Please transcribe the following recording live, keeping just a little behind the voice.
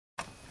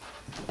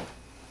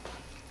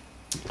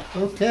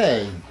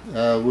Okay,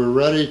 we're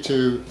ready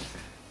to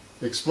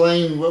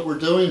explain what we're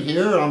doing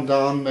here. I'm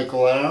Don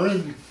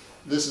MacLaren.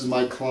 This is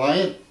my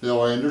client,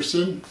 Bill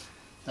Anderson,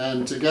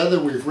 and together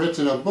we've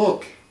written a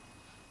book,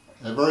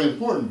 a very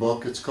important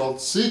book. It's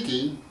called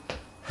Seeking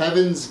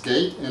Heaven's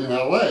Gate in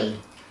L.A.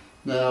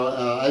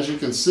 Now, as you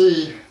can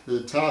see,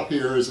 the top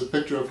here is a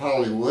picture of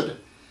Hollywood,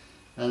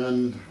 and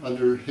then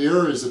under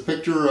here is a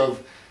picture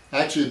of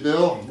actually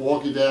Bill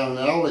walking down an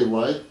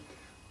alleyway,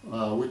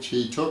 which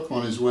he took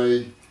on his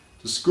way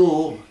to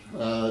school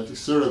to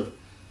sort of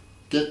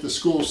get to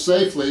school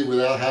safely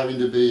without having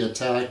to be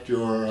attacked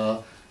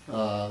or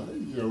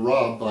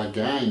robbed by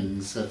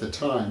gangs at the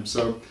time.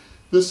 So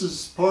this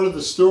is part of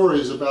the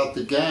story is about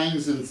the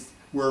gangs in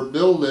where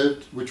Bill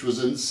lived, which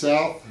was in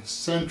South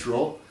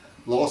Central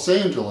Los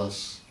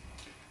Angeles.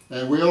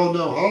 And we all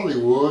know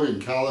Hollywood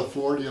and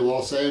California,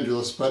 Los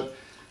Angeles, but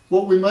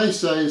what we may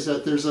say is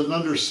that there's an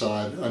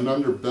underside, an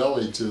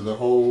underbelly to the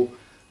whole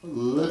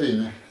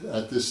living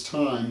at this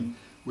time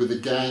with the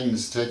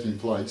gangs taking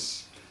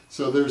place.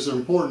 So there's an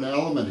important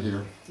element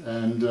here.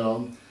 And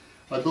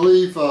I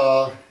believe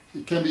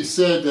it can be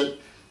said that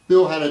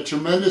Bill had a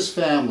tremendous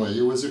family.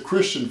 It was a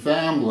Christian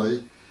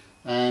family,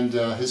 and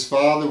his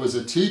father was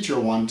a teacher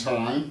one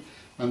time,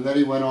 and then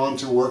he went on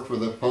to work for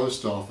the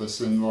post office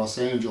in Los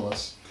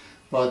Angeles.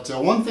 But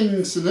one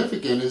thing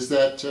significant is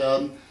that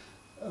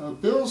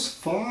Bill's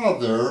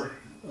father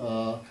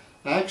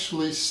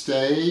actually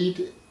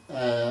stayed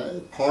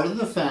part of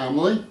the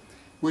family,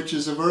 which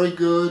is a very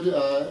good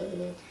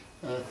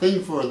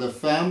thing for the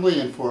family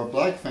and for a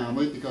black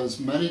family, because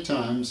many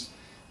times,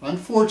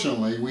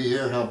 unfortunately, we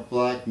hear how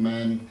black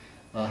men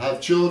have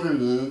children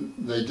and then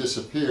they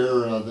disappear,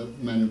 the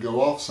men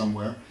go off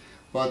somewhere.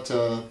 But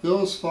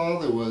Bill's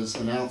father was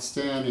an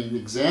outstanding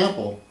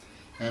example,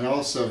 and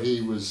also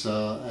he was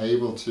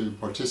able to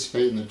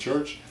participate in the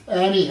church,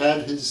 and he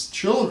had his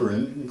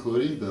children,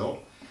 including Bill,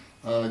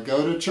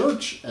 go to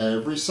church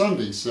every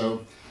Sunday.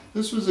 So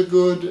this was a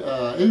good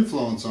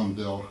influence on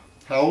Bill.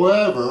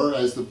 However,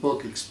 as the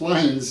book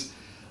explains,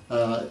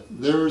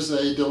 there's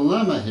a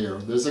dilemma here.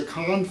 There's a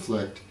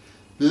conflict.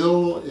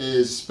 Bill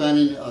is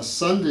spending a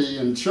Sunday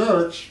in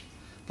church,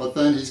 but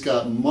then he's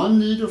got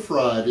Monday to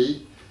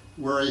Friday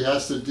where he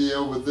has to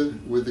deal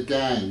with the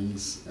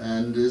gangs.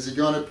 And is he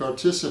going to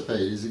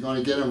participate? Is he going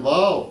to get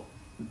involved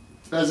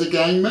as a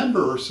gang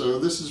member? So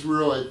this is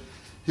really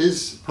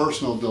his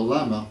personal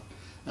dilemma,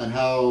 and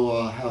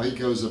how he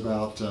goes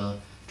about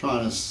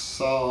trying to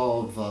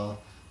solve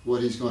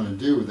what he's going to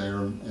do there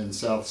in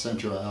South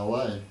Central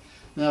L.A.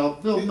 Now,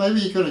 Bill, maybe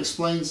you could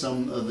explain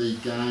some of the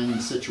gang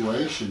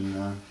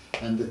situation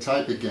and the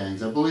type of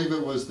gangs. I believe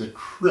it was the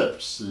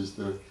Crips is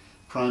the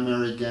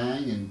primary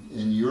gang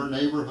in your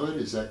neighborhood,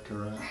 is that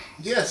correct?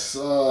 Yes,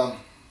 it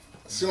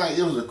seemed like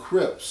it was the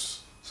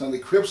Crips. So the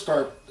Crips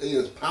they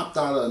just popped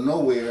out of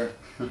nowhere,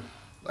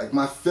 like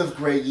my 5th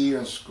grade year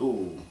in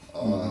school.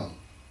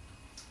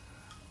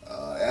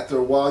 After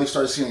a while, you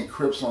start seeing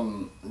Crips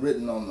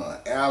written on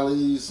the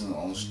alleys and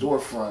on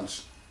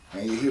storefronts,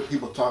 and you hear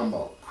people talking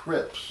about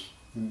Crips.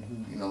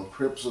 You know,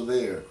 Crips are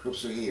there,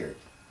 Crips are here.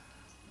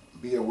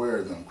 Be aware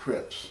of them,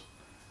 Crips.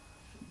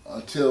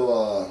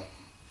 Until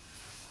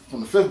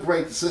from the 5th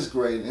grade to 6th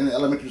grade in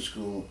elementary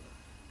school,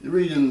 you're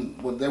reading,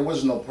 well, there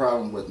was no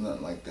problem with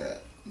nothing like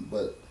that.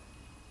 But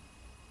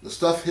the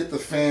stuff hit the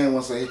fan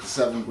once I hit the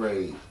 7th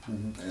grade.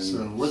 And so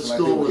what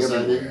school was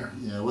that in?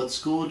 Yeah, what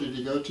school did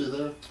you go to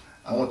there?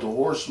 I went to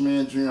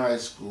Horseman Junior High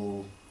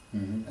School,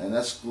 and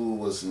that school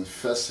was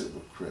infested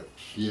with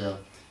Crips. Yeah,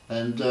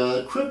 and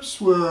Crips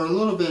were a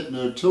little bit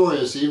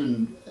notorious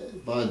even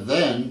by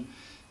then,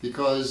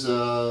 because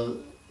a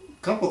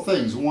couple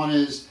things. One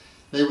is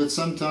they would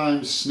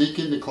sometimes sneak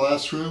into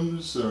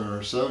classrooms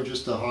or so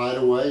just to hide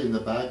away in the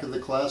back of the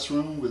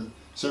classroom with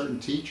certain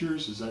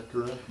teachers. Is that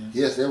correct? Yeah.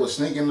 Yes, they would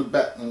sneak in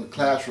the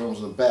classrooms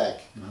in the back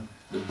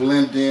to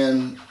blend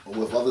in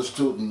with other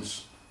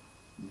students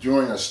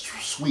during a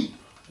sweep.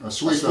 A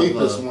sweep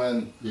is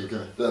when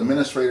the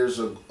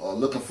administrators are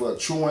looking for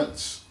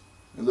truants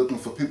and looking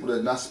for people that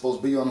are not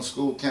supposed to be on the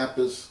school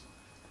campus,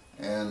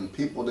 and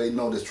people they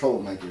know that's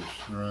troublemakers.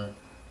 Right.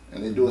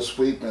 And they do a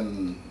sweep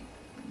and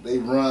they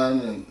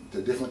run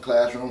to different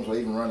classrooms or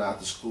even run out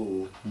to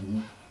school.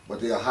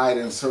 But they'll hide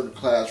in certain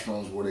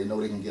classrooms where they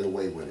know they can get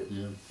away with it.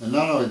 Yeah. And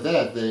not only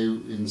that, they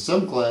in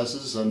some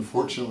classes,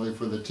 unfortunately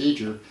for the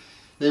teacher,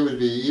 they would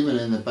be even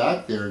in the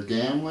back there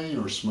gambling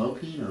or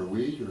smoking or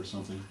weed or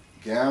something.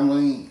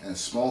 Gambling and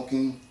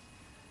smoking,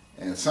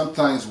 and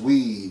sometimes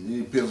weed.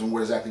 It depends on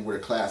exactly where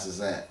the class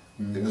is at.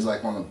 If it's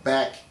like on the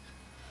back,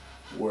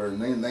 where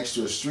next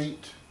to a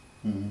street,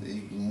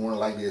 you more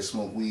likely to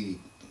smoke weed.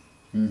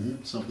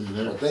 Something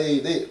there. But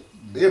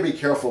they'll be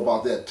careful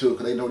about that too,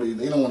 because they know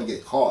they don't want to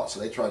get caught,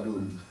 so they try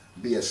to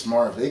be as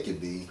smart as they can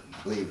be,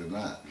 believe it or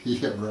not.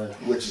 Yeah, right.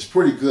 Which is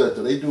pretty good,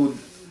 though. They do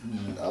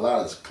a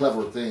lot of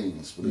clever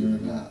things, believe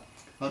it or not.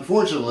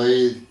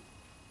 Unfortunately,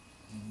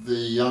 the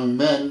young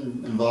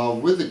men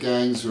involved with the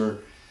gangs were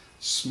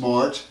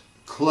smart,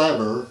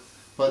 clever,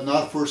 but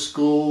not for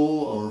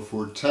school or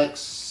for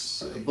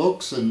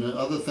textbooks and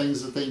other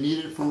things that they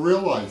needed for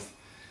real life.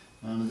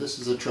 This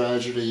is a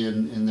tragedy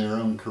in their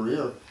own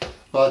career.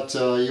 But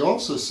he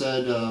also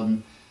said,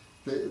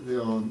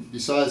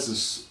 besides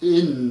this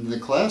in the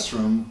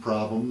classroom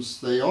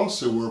problems, they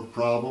also were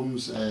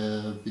problems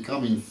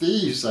becoming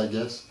thieves, I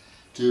guess,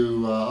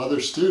 to other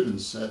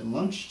students at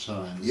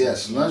lunchtime.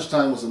 Yes,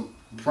 lunchtime was a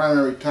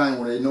primary time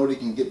where they know they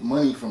can get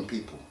money from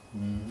people,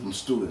 from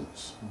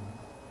students.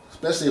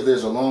 Especially if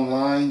there's a long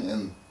line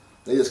and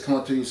they just come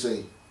up to you and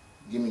say,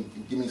 give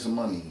me some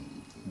money,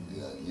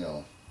 you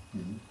know.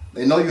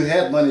 They know you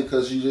had money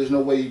because there's no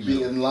way you'd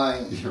be in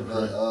line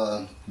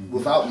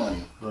without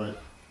money. Right.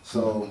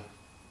 So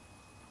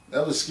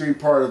that was a scary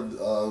part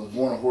of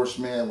going a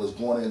horseman, was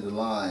going into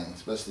line,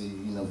 especially,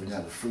 you know, if you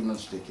have a free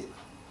lunch ticket.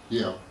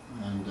 Yeah,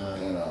 and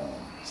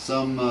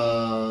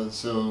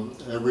so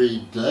every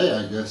day,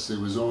 I guess, there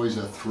was always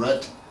a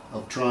threat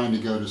of trying to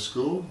go to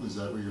school. Is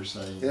that what you're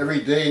saying?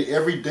 Every day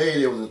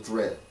there was a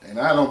threat, and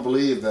I don't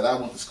believe that I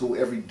went to school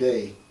every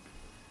day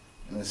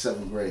in the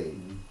 7th grade,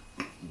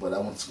 but I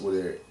went to school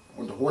there. I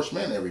went to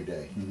horseman every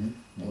day.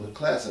 I went to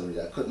class every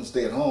day. I couldn't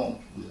stay at home.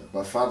 Yeah.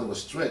 My father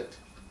was strict.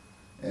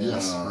 And,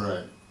 yes,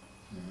 right.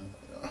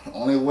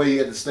 Only way you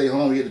had to stay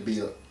home, you had to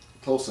be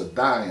close to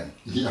dying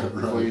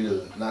for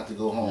you not to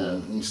go home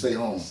and you stay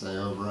home. Stay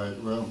home,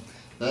 right. Well,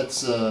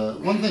 that's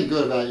one thing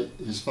good about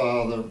his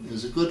father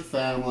is a good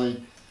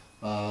family,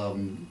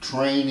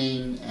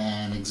 training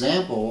and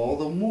example all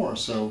the more.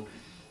 So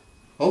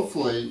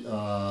hopefully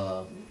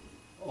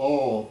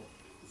all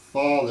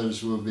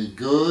fathers will be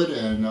good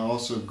and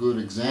also good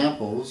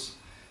examples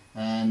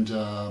and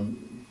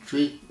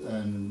treat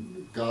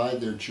and guide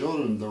their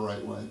children the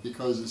right way,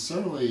 because it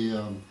certainly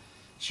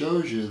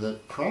shows you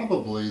that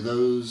probably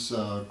those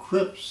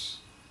Crips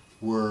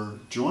were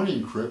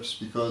joining Crips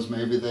because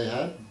maybe they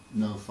had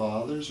no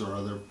fathers or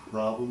other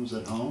problems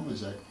at home. Is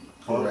that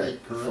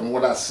correct? From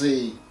what I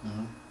see,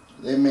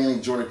 they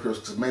mainly joined the Crips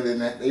because maybe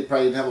they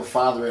probably didn't have a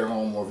father at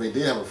home, or if they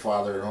did have a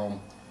father at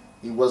home,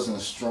 he wasn't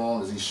as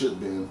strong as he should have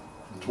been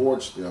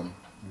towards them,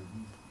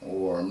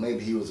 or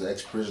maybe he was an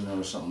ex-prisoner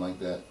or something like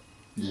that.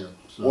 Yeah.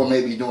 So, or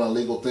maybe doing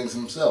illegal things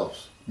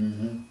himself.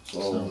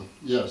 So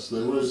yes,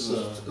 there was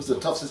it was a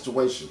tough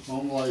situation.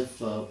 Home life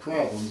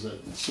problems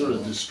that sort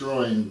of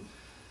destroying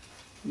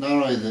not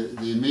only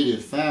the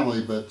immediate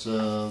family, but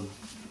the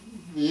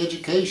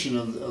education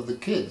of the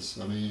kids.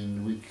 I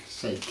mean, we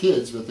say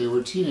kids, but they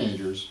were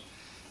teenagers,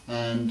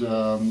 and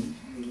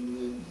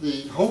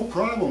the whole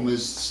problem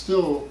is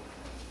still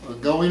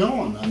going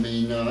on. I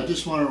mean, I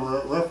just want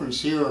to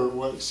reference here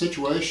what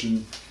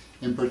situation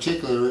in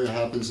particular. It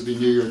happens to be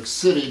New York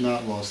City,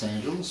 not Los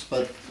Angeles,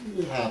 but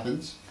it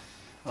happens.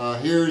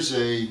 Here's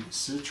a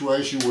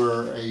situation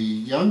where a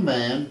young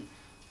man,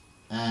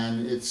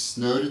 and it's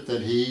noted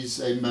that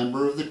he's a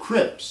member of the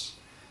Crips,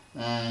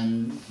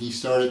 and he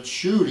started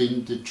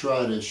shooting to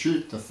try to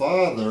shoot the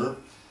father,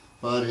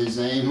 but his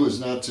aim was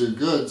not too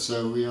good,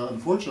 so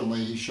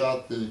unfortunately he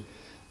shot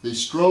the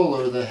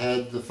stroller that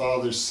had the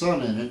father's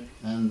son in it,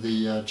 and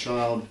the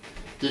child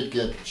did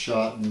get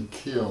shot and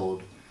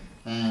killed.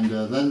 And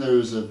then there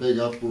was a big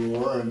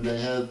uproar, and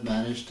they have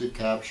managed to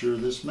capture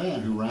this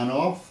man who ran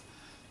off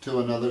to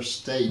another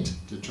state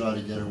to try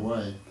to get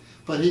away.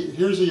 But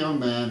here's a young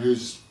man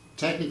who's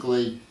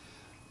technically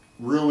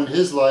ruined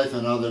his life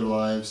and other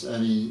lives,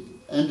 and he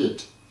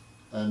ended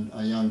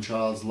a young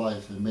child's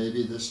life. And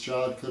maybe this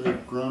child could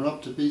have grown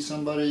up to be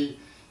somebody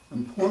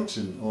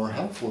important or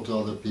helpful to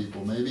other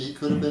people. Maybe he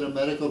could have been a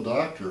medical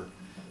doctor,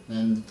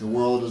 and the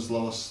world has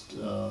lost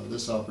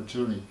this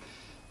opportunity.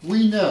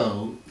 We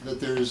know that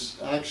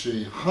there's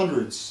actually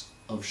hundreds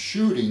of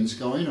shootings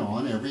going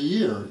on every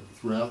year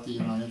throughout the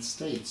United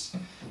States,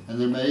 and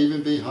there may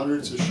even be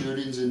hundreds of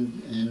shootings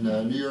in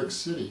New York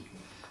City.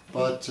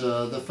 But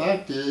the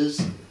fact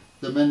is,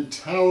 the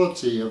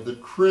mentality of the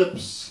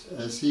Crips,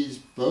 as he's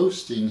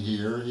boasting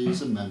here,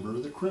 he's a member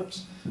of the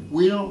Crips.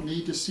 We don't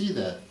need to see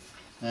that.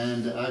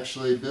 And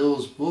actually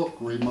Bill's book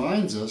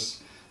reminds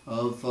us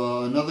of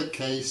another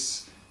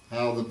case,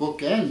 how the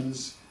book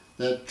ends,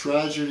 that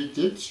tragedy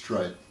did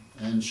strike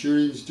and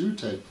shootings do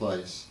take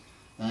place.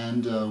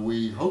 And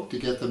we hope to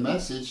get the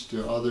message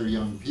to other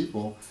young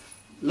people,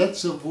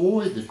 let's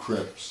avoid the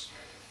Crips,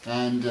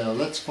 and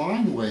let's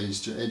find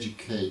ways to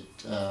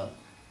educate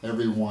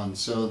everyone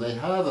so they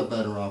have a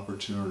better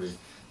opportunity.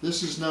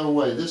 This is no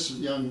way. This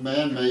young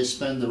man may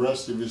spend the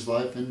rest of his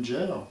life in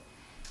jail.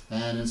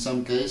 And in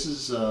some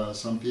cases,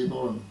 some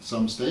people in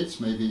some states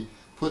may be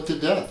put to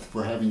death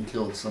for having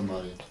killed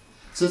somebody.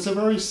 So it's a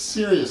very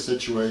serious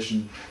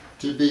situation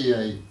to be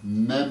a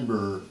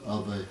member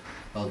of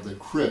the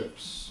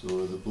Crips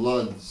or the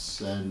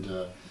Bloods. And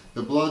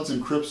the Bloods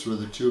and Crips were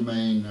the two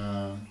main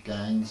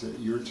gangs at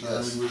your time,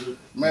 was it?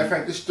 Matter of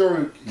fact, this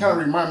story kind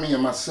of reminded me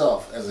of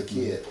myself as a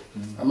kid.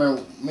 I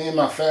remember me and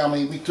my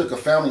family, we took a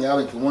family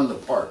outing to one of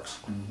the parks,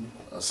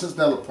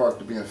 Cincinnati Park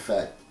to be in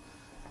fact,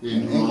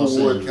 in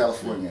Inglewood,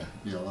 California.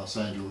 Yeah, Los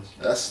Angeles.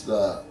 That's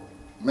the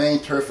main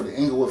turf for the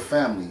Inglewood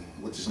family,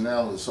 which is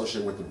now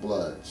associated with the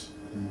Bloods.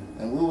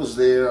 And we was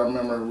there. I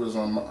remember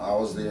I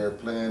was there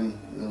playing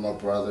with my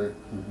brother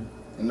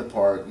in the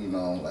park, you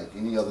know, like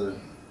any other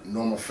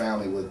normal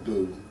family would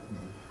do.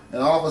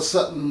 And all of a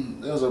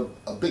sudden, there was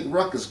a big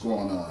ruckus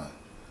going on.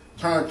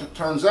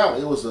 Turns out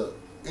it was a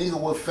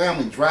Inglewood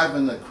family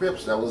driving the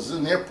Crips that was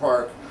in their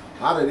park,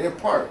 out of their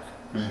park.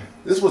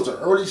 This was the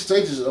early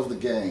stages of the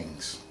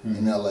gangs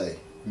in L.A.,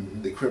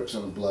 the Crips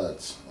and the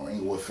Bloods, or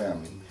Inglewood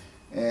family.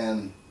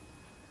 And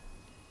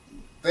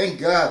thank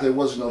God there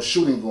wasn't no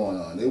shooting going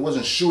on. They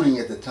wasn't shooting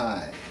at the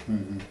time.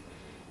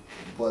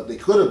 But they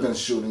could have been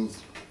shooting.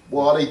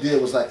 Well, all they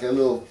did was like a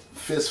little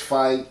fist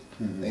fight.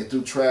 They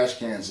threw trash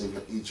cans at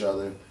each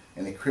other,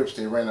 and the Crips,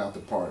 they ran out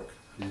the park.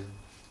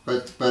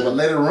 But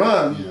later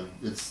on,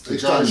 they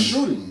started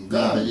shooting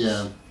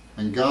guns.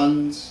 And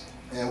guns.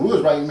 And we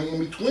was right in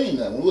between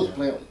that. When we was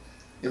playing,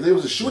 if there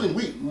was a shooting,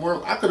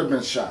 I could have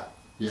been shot.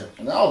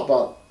 And I was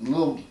about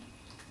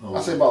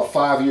I'd say about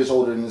 5 years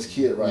older than this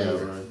kid right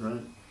here.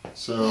 Right.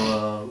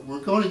 So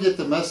we're going to get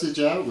the message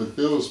out with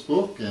Bill's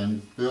book,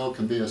 and Bill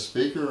can be a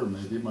speaker, or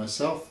maybe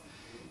myself.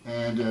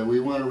 And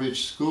we want to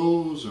reach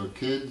schools or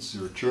kids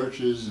or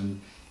churches and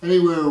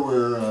anywhere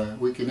where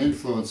we can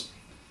influence,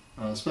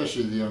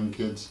 especially the young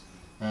kids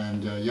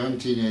and young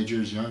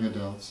teenagers, young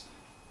adults,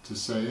 to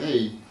say,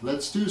 hey,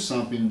 let's do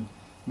something,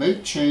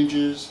 make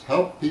changes,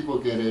 help people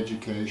get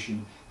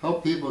education,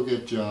 help people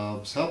get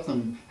jobs, help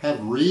them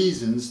have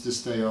reasons to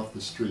stay off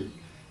the street.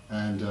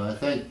 And I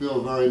thank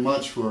Bill very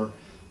much for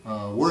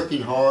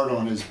working hard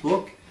on his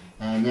book,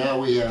 and now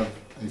we have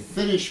a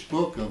finished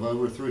book of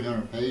over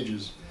 300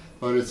 pages.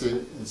 But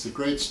it's a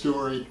great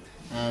story,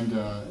 and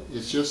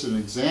it's just an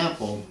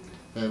example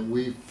that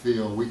we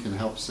feel we can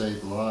help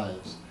save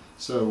lives.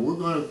 So we're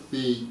going to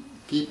be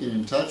keeping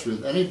in touch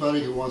with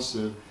anybody who wants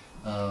to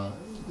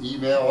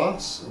email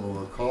us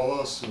or call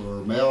us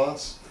or mail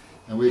us,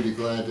 and we'd be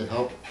glad to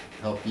help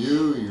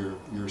you,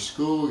 your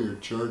school, your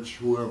church,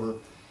 whoever,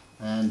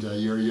 and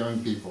your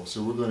young people.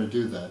 So we're going to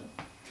do that.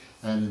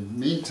 And in the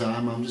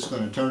meantime, I'm just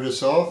going to turn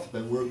this off,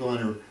 but we're going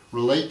to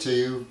relate to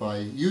you by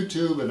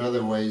YouTube and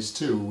other ways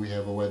too. We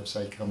have a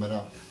website coming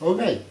up.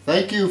 Okay,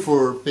 thank you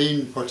for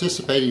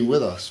participating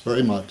with us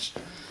very much,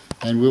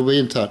 and we'll be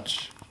in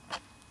touch.